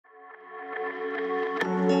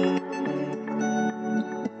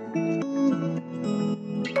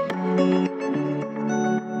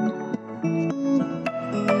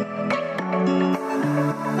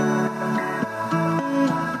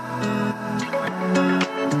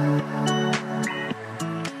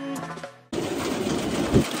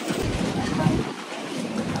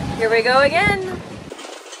Here we go again.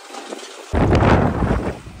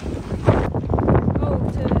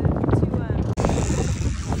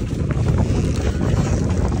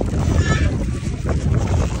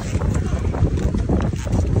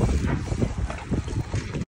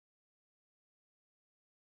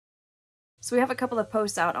 So we have a couple of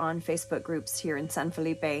posts out on Facebook groups here in San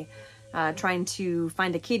Felipe trying to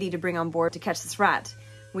find a kitty to bring on board to catch this rat.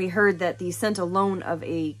 We heard that the scent alone of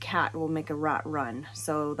a cat will make a rat run,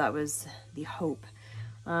 so that was the hope.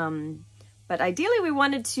 But ideally we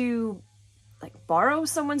wanted to like borrow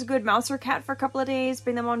someone's good mouse or cat for a couple of days,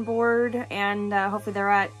 bring them on board, and hopefully the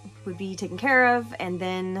rat would be taken care of, and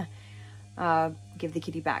then give the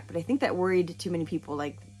kitty back. But I think that worried too many people,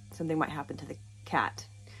 like something might happen to the cat.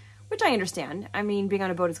 Which I understand. I mean, being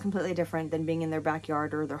on a boat is completely different than being in their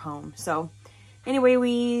backyard or their home. So anyway,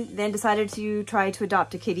 we then decided to try to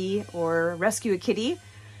adopt a kitty or rescue a kitty.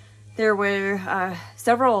 There were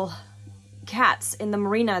several cats in the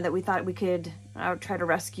marina that we thought we could try to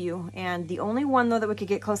rescue. And the only one, though, that we could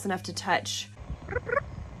get close enough to touch.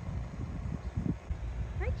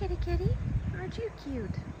 Hi, kitty kitty. Aren't you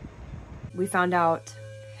cute? We found out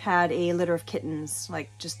had a litter of kittens, like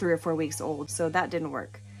just 3 or 4 weeks old. So that didn't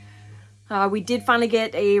work. We did finally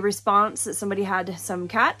get a response that somebody had some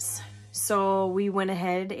cats, so we went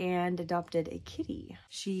ahead and adopted a kitty.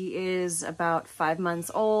 She is about 5 months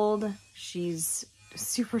old. She's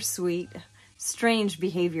super sweet. Strange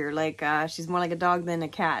behavior, like she's more like a dog than a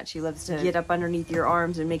cat. She loves to get up underneath your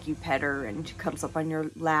arms and make you pet her, and she cuddles up on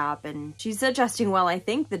your lap, and she's adjusting well. I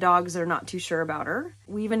think the dogs are not too sure about her.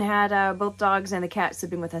 We even had both dogs and the cat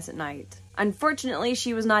sleeping with us at night. Unfortunately,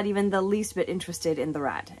 she was not even the least bit interested in the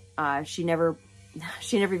rat. She never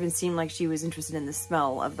even seemed like she was interested in the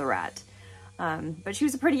smell of the rat. But she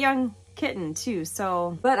was a pretty young kitten too,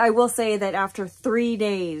 so. But I will say that after 3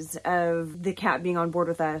 days of the cat being on board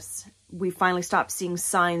with us, we finally stopped seeing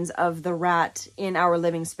signs of the rat in our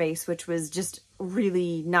living space, which was just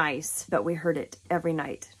really nice. But we heard it every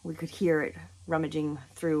night. We could hear it rummaging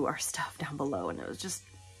through our stuff down below, and it was just,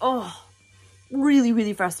 oh, really,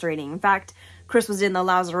 really frustrating. In fact, Chris was in the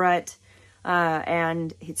lazarette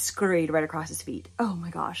and he scurried right across his feet. Oh my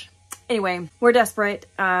gosh. Anyway, we're desperate,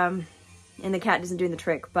 and the cat isn't doing the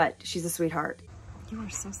trick, but she's a sweetheart. You are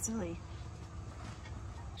so silly.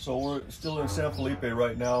 So we're still in San Felipe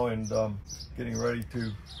right now, and getting ready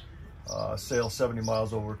to sail 70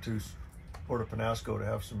 miles over to Puerto Penasco to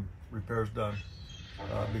have some repairs done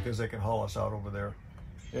because they can haul us out over there.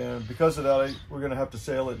 And because of that, we're going to have to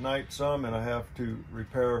sail at night some, and I have to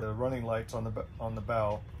repair the running lights on the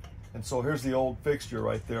bow. And so here's the old fixture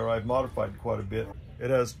right there. I've modified quite a bit. It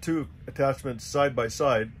has 2 attachments side by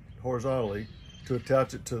side horizontally to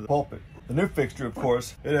attach it to the pulpit. The new fixture, of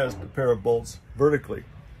course, it has a pair of bolts vertically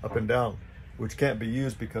up and down, which can't be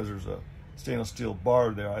used because there's a stainless steel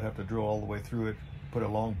bar there. I'd have to drill all the way through it, put a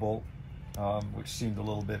long bolt, which seemed a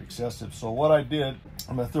little bit excessive. So what I did,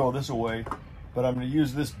 I'm going to throw this away, but I'm going to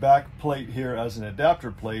use this back plate here as an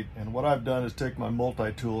adapter plate. And what I've done is take my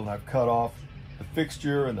multi-tool and I've cut off the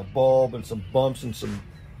fixture and the bulb and some bumps and some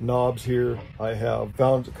knobs here. I have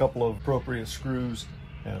found a couple of appropriate screws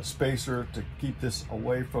and a spacer to keep this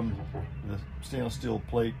away from the stainless steel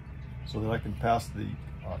plate so that I can pass the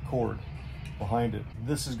cord behind it.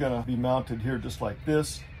 This is going to be mounted here just like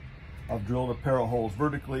this. I've drilled a pair of holes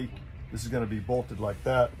vertically. This is going to be bolted like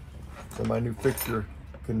that, so my new fixture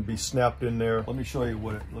can be snapped in there. Let me show you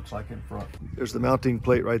what it looks like in front. There's the mounting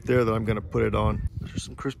plate right there that I'm going to put it on. There's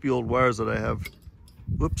some crispy old wires that I have.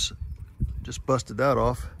 Whoops, just busted that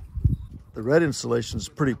off. The red insulation is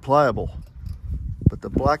pretty pliable, but the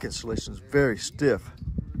black insulation is very stiff.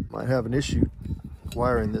 Might have an issue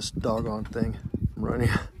wiring this doggone thing. I'm running,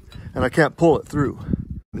 and I can't pull it through.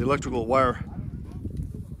 The electrical wire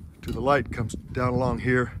to the light comes down along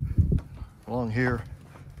here,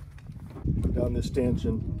 down this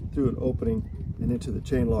stanchion, through an opening and into the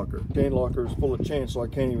chain locker. Chain locker is full of chain, so I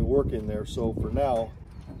can't even work in there. So for now,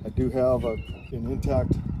 I do have an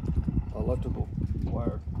intact electrical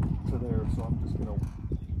wire to there. So I'm just gonna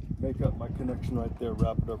make up my connection right there,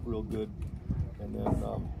 wrap it up real good. And then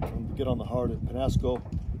when we get on the hard at Peñasco,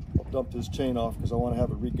 I'll dump this chain off because I want to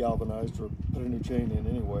have it regalvanized or put a new chain in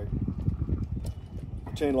anyway.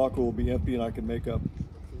 The chain locker will be empty and I can make up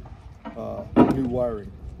new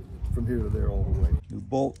wiring from here to there all the way. New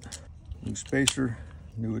bolt, new spacer,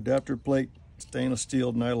 new adapter plate, stainless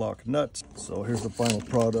steel nylock nuts. So here's the final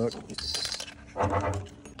product.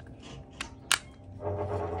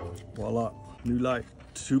 Voila, new light.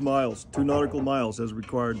 2 miles, 2 nautical miles as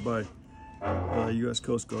required by US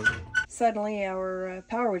Coast Guard. Suddenly our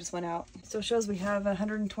power just went out. Still shows we have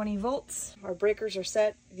 120 volts. Our breakers are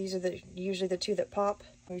set. These are usually the two that pop.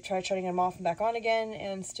 We tried shutting them off and back on again,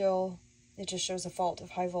 and still it just shows a fault of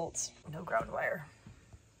high volts. No ground wire.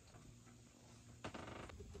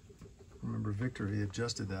 Remember Victor, he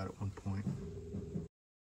adjusted that at one point.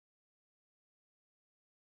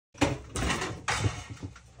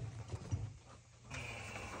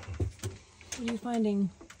 What are you finding?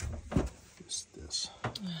 What's this?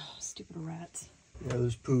 Oh, stupid rats. Yeah,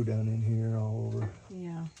 there's poo down in here all over.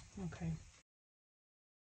 Yeah, okay.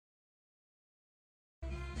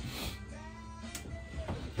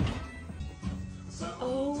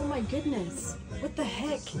 Oh my goodness. What the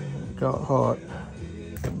heck? Got hot.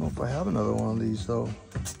 I don't know if I have another one of these though.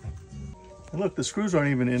 And look, the screws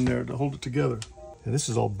aren't even in there to hold it together. And this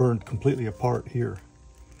is all burned completely apart here.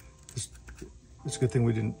 It's a good thing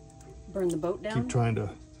we didn't Burn the boat down? keep trying to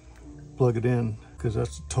plug it in, because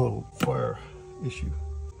that's a total fire issue.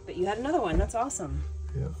 But you had another one. That's awesome.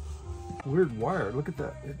 Yeah. Weird wire. Look at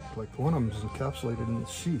that. Like one of them is encapsulated in the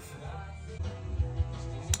sheath.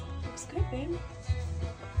 Looks good, babe.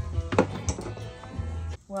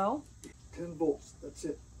 Well, 10 volts. That's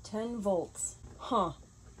it. 10 volts. Huh.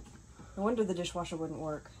 No wonder the dishwasher wouldn't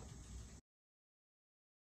work.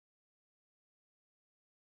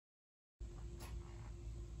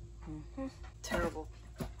 Terrible,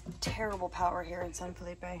 terrible power here in San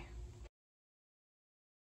Felipe.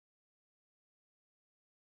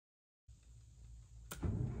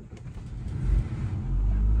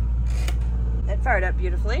 It fired up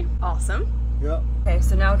beautifully. Awesome. Yeah. Okay,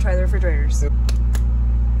 so now try the refrigerators. Yep.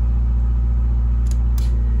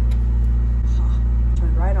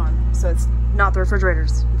 Turned right on. So it's not the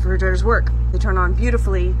refrigerators. Refrigerators work. They turn on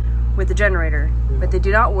beautifully with the generator, but they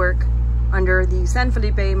do not work under the San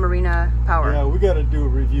Felipe Marina power. Yeah, we got to do a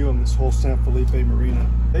review on this whole San Felipe Marina.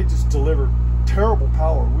 They just deliver terrible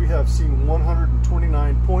power. We have seen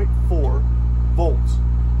 129.4 volts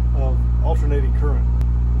of alternating current.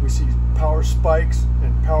 We see power spikes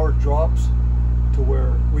and power drops to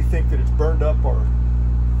where we think that it's burned up our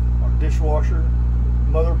dishwasher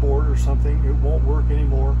motherboard or something. It won't work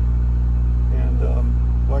anymore. And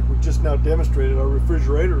like we just now demonstrated, our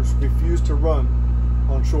refrigerators refuse to run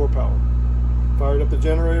on shore power. Fired up the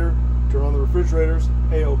generator, turn on the refrigerators,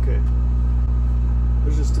 A-okay.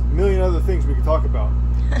 There's just a million other things we could talk about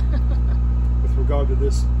with regard to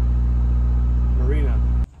this marina.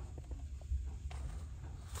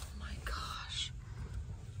 Oh my gosh.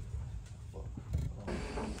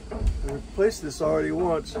 I replaced this already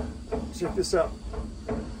once. Check this out.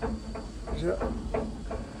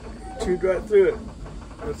 Chewed right through it.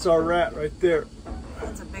 That's our rat right there.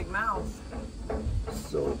 That's a big mouth.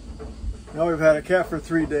 So now we've had a cat for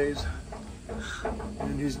 3 days,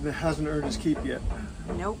 and he hasn't earned his keep yet.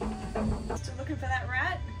 Nope. Still looking for that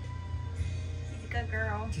rat? He's a good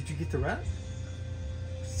girl. Did you get the rat?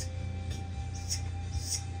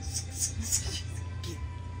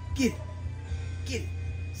 Get it. Get it.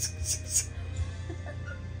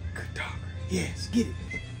 Good dog. Yes, get it.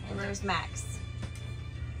 And there's Max.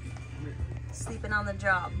 Sleeping on the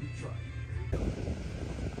job.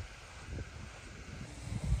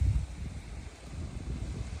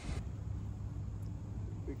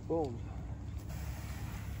 Big bones.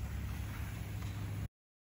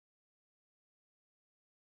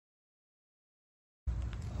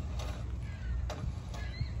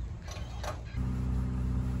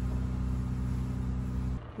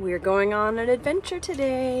 We're going on an adventure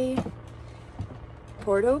today.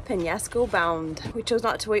 Puerto Penasco bound. We chose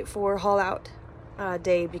not to wait for haul out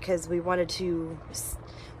day because we wanted to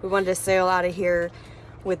sail out of here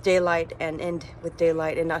with daylight and end with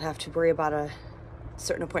daylight and not have to worry about a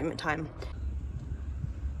certain appointment time.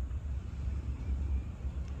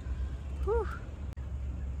 Whew.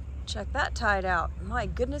 Check that tide out. My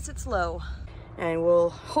goodness, it's low. And we'll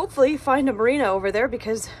hopefully find a marina over there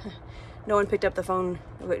because no one picked up the phone.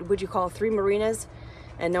 Would you call 3 marinas?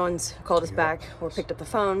 And no one's called us back or picked up the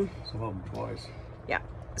phone. Some of them twice. Yeah.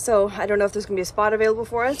 So I don't know if there's gonna be a spot available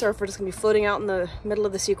for us or if we're just gonna be floating out in the middle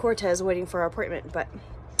of the Sea Cortez waiting for our appointment. But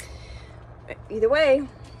either way,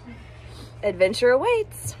 adventure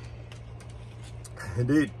awaits.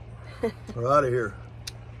 Indeed. We're out of here.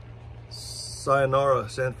 Sayonara,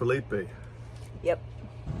 San Felipe. Yep.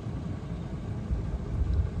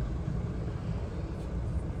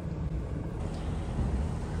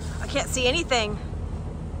 I can't see anything.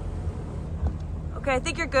 Okay, I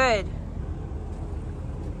think you're good.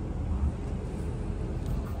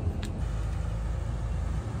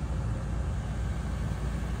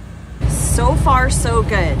 So far, so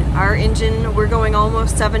good. Our engine, we're going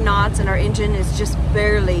almost 7 knots and our engine is just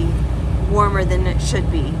barely warmer than it should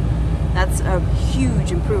be. That's a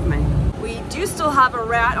huge improvement. We do still have a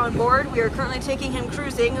rat on board. We are currently taking him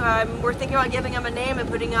cruising. We're thinking about giving him a name and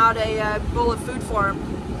putting out a bowl of food for him.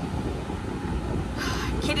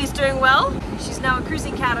 Kitty's doing well. She's now a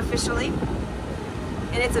cruising cat officially.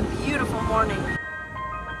 And it's a beautiful morning.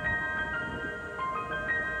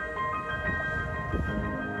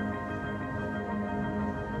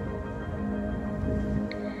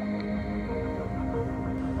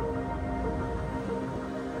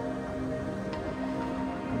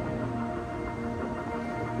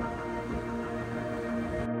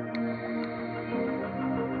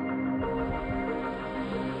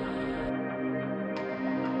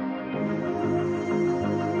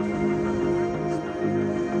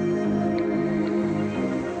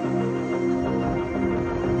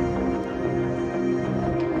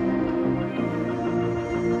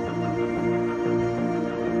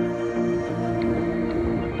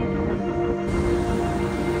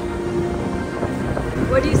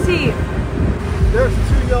 What do you see? There's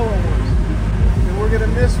 2 yellow ones, and we're going to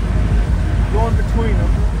miss going between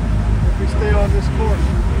them if we stay on this course.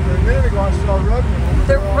 And a minute ago I saw a red one.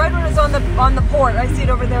 The red one is on the port. I see it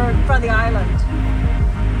over there in front of the island.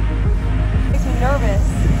 Makes me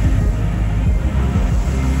nervous.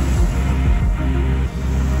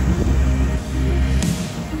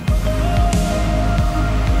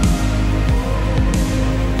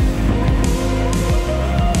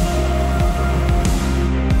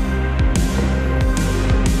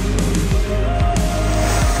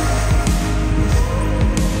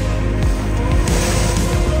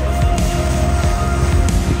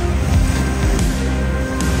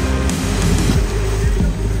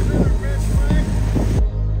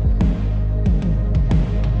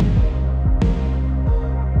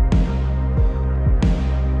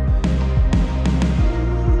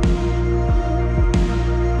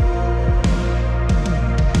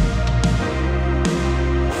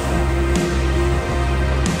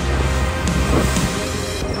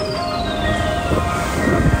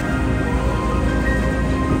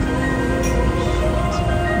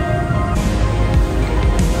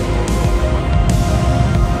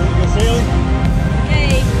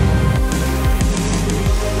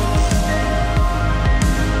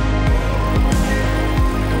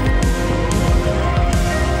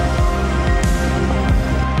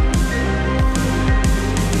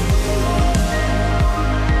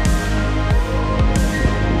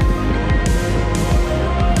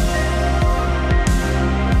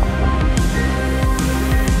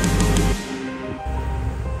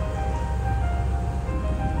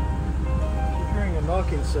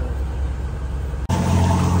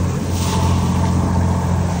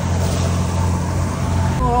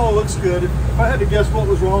 Oh, looks good. If I had to guess what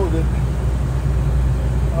was wrong with it,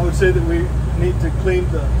 I would say that we need to clean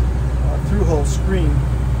the through-hole screen,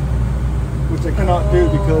 which I cannot do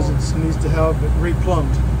because it needs to have it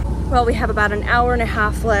replumbed. Well, we have about an hour and a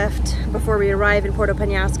half left before we arrive in Puerto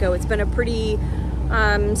Penasco. It's been a pretty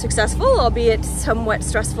successful, albeit somewhat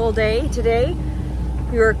stressful day today.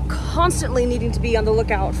 We were constantly needing to be on the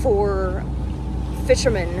lookout for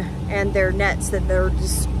fishermen and their nets that they're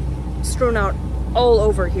just strewn out all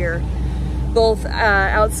over here, both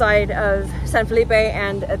outside of San Felipe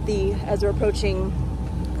and as we're approaching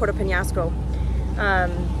Puerto Penasco.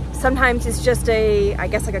 Sometimes it's just I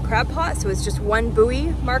guess like a crab pot, so it's just one buoy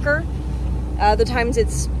marker. Other times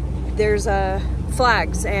there's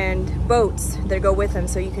flags and boats that go with them,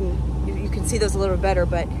 so you can see those a little bit better.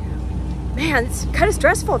 But man, it's kind of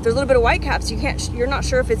stressful. If there's a little bit of white caps, you're not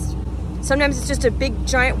sure if sometimes it's just a big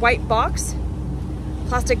giant white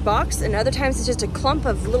plastic box, and other times it's just a clump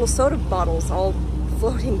of little soda bottles all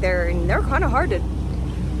floating there, and they're kind of hard to...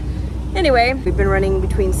 Anyway, we've been running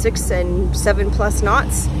between 6 and 7+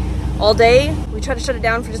 knots all day. We tried to shut it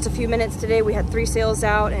down for just a few minutes today. We had 3 sails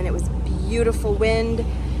out and it was beautiful wind,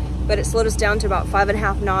 but it slowed us down to about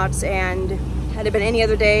 5.5 knots, and had it been any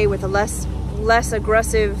other day with a less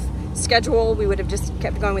aggressive schedule, we would have just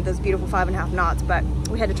kept going with those beautiful 5.5 knots, but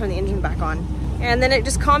we had to turn the engine back on. And then it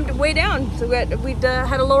just calmed way down. So we'd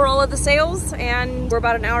had to lower all of the sails, and we're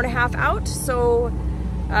about an hour and a half out, so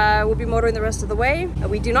we'll be motoring the rest of the way.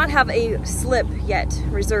 We do not have a slip yet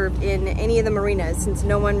reserved in any of the marinas since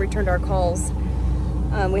no one returned our calls.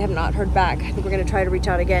 We have not heard back. I think we're going to try to reach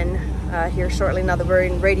out again here shortly now that we're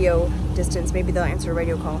in radio distance. Maybe they'll answer a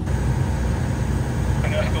radio call.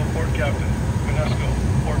 Peñasco, Port Captain. Peñasco,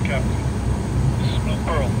 Port Captain. This is Blue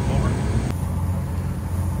Pearl. Over.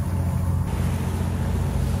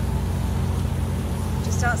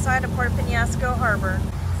 Just outside of Puerto Penasco Harbor.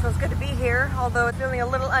 Feels good to be here, although it's feeling a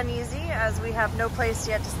little uneasy as we have no place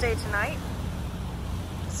yet to stay tonight.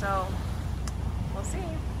 So We'll see.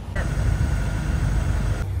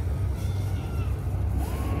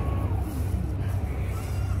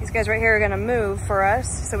 These guys right here are gonna move for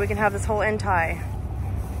us so we can have this whole end tie.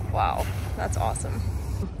 Wow, that's awesome.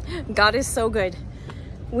 God is so good.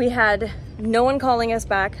 We had no one calling us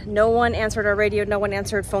back. No one answered our radio. No one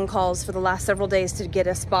answered phone calls for the last several days to get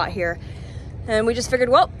a spot here. And we just figured,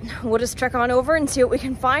 well, we'll just trek on over and see what we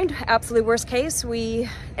can find. Absolutely worst case, we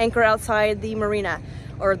anchor outside the marina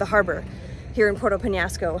or the harbor here in Puerto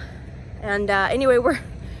Penasco. And anyway,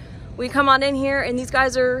 we come on in here and these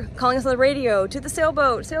guys are calling us on the radio, to the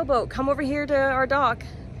sailboat, come over here to our dock.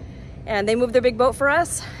 And they moved their big boat for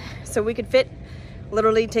us so we could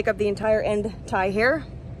literally take up the entire end tie here.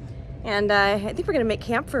 And I think we're gonna make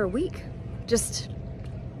camp for a week. Just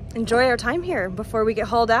enjoy our time here before we get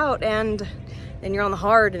hauled out, and then you're on the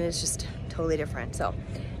hard and it's just totally different. So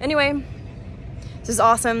anyway, this is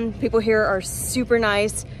awesome. People here are super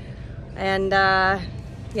nice. And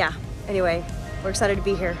yeah, anyway, we're excited to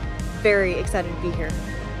be here. Very excited to be here.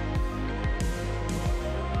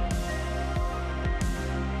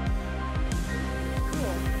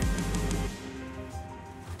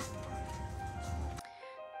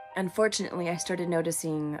 Unfortunately, I started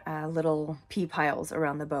noticing little pee piles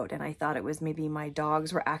around the boat, and I thought it was maybe my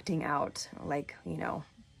dogs were acting out, like, you know.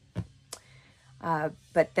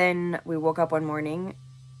 But then we woke up one morning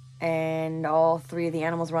and all three of the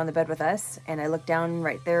animals were on the bed with us, and I looked down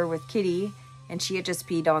right there with Kitty and she had just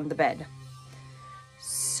peed on the bed.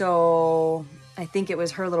 So I think it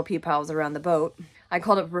was her little pee piles around the boat. I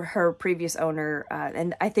called up her previous owner,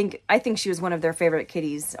 and I think she was one of their favorite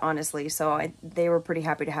kitties, honestly. So they were pretty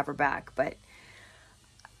happy to have her back. But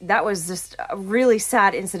that was just a really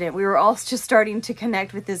sad incident. We were all just starting to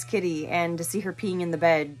connect with this kitty, and to see her peeing in the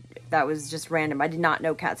bed, that was just random. I did not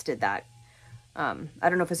know cats did that. I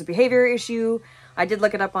don't know if it's a behavior issue. I did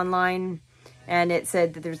look it up online, and it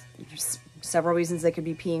said that there's several reasons they could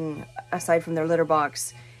be peeing aside from their litter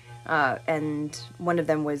box. And one of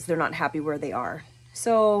them was they're not happy where they are.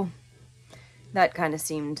 So that kind of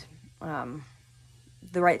seemed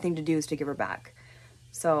the right thing to do, is to give her back.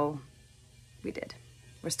 So we did.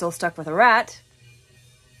 We're still stuck with a rat,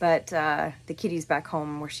 but the kitty's back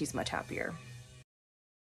home where she's much happier.